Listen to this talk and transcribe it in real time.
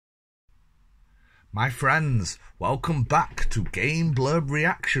My friends, welcome back to Game Blurb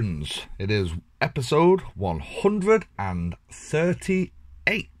Reactions. It is episode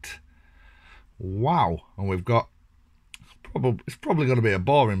 138. Wow, and we've got, it's probably going to be a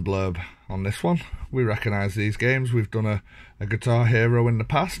boring blurb on this one. We recognise these games. We've done a Guitar Hero in the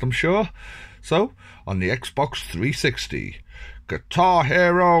past, I'm sure. So, on the Xbox 360, Guitar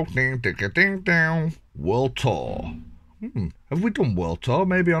Hero ding, ding, ding, ding, World Tour. Have we done World Tour?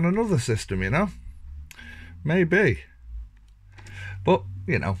 Maybe on another system, you know? Maybe. But,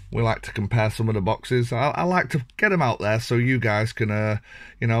 you know, we like to compare some of the boxes. I like to get them out there so you guys can,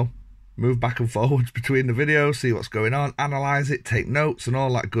 you know, move back and forwards between the videos, see what's going on, analyse it, take notes and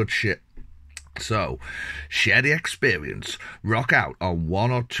all that good shit. So, share the experience, rock out on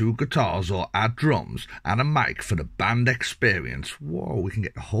one or two guitars or add drums and a mic for the band experience. Whoa, we can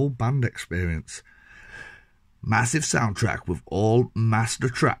get the whole band experience. Massive soundtrack with all master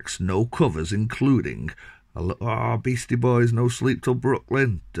tracks, no covers, including Beastie Boys, No Sleep Till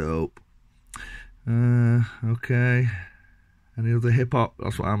Brooklyn. Dope. Okay. Any other hip-hop?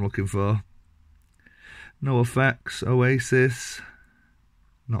 That's what I'm looking for. No Effects, Oasis.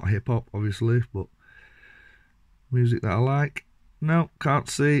 Not hip-hop, obviously, but music that I like. No, can't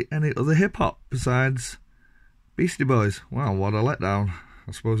see any other hip-hop besides Beastie Boys. Wow, what a letdown.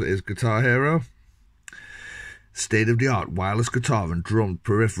 I suppose it is Guitar Hero. State-of-the-art wireless guitar and drum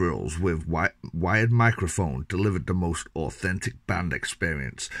peripherals with wired microphone delivered the most authentic band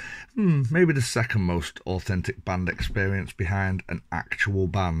experience. Maybe the second most authentic band experience behind an actual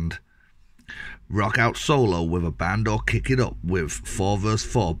band. Rock out solo with a band or kick it up with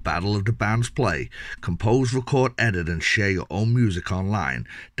 4vs4 Battle of the Bands play. Compose, record, edit and share your own music online.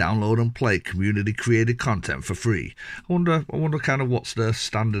 Download and play community created content for free. I wonder kind of what's the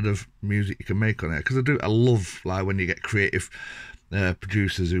standard of music you can make on it, because I love like when you get creative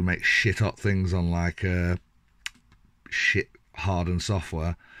producers who make shit hot things on like shit hardened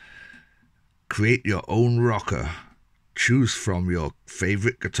software. Create your own rocker. Choose from your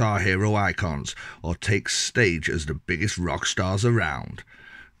favourite Guitar Hero icons or take stage as the biggest rock stars around.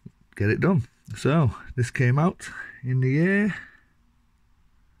 Get it done. So, this came out in the year...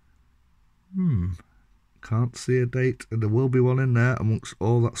 Can't see a date, and there will be one in there amongst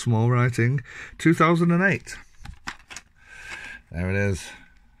all that small writing. 2008. There it is.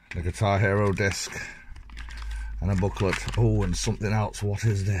 The Guitar Hero disc. And a booklet. Oh, and something else. What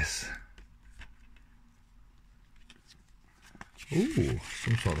is this? Ooh,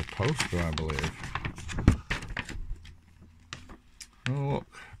 some sort of poster, I believe. Oh, look.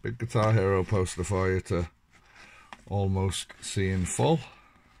 Big Guitar Hero poster for you to almost see in full.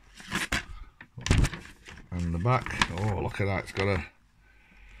 And the back. Oh, look at that.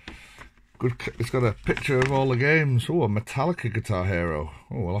 It's got a picture of all the games. Oh, a Metallica Guitar Hero.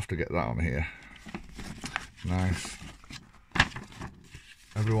 Oh, we'll have to get that on here. Nice.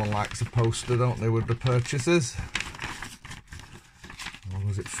 Everyone likes a poster, don't they, with the purchases? As long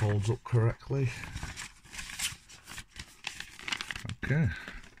as it folds up correctly. Okay.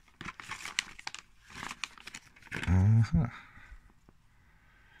 And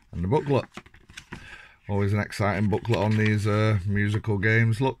the booklet. Always an exciting booklet on these musical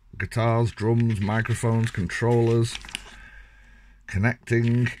games. Look, guitars, drums, microphones, controllers,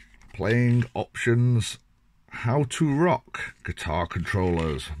 connecting, playing options, how to rock, guitar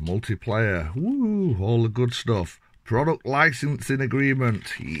controllers, multiplayer, woo, all the good stuff. Product licensing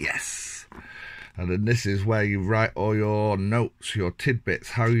agreement, yes. And then this is where you write all your notes, your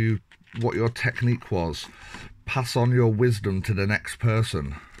tidbits, what your technique was. Pass on your wisdom to the next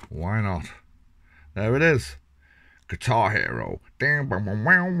person. Why not? There it is. Guitar Hero.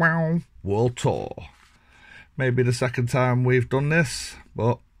 World Tour. Maybe the second time we've done this,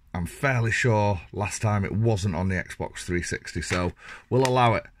 but I'm fairly sure last time it wasn't on the Xbox 360, so we'll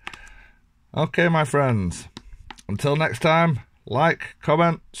allow it. Okay, my friends. Until next time, like,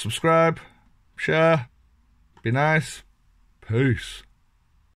 comment, subscribe, share, be nice, peace.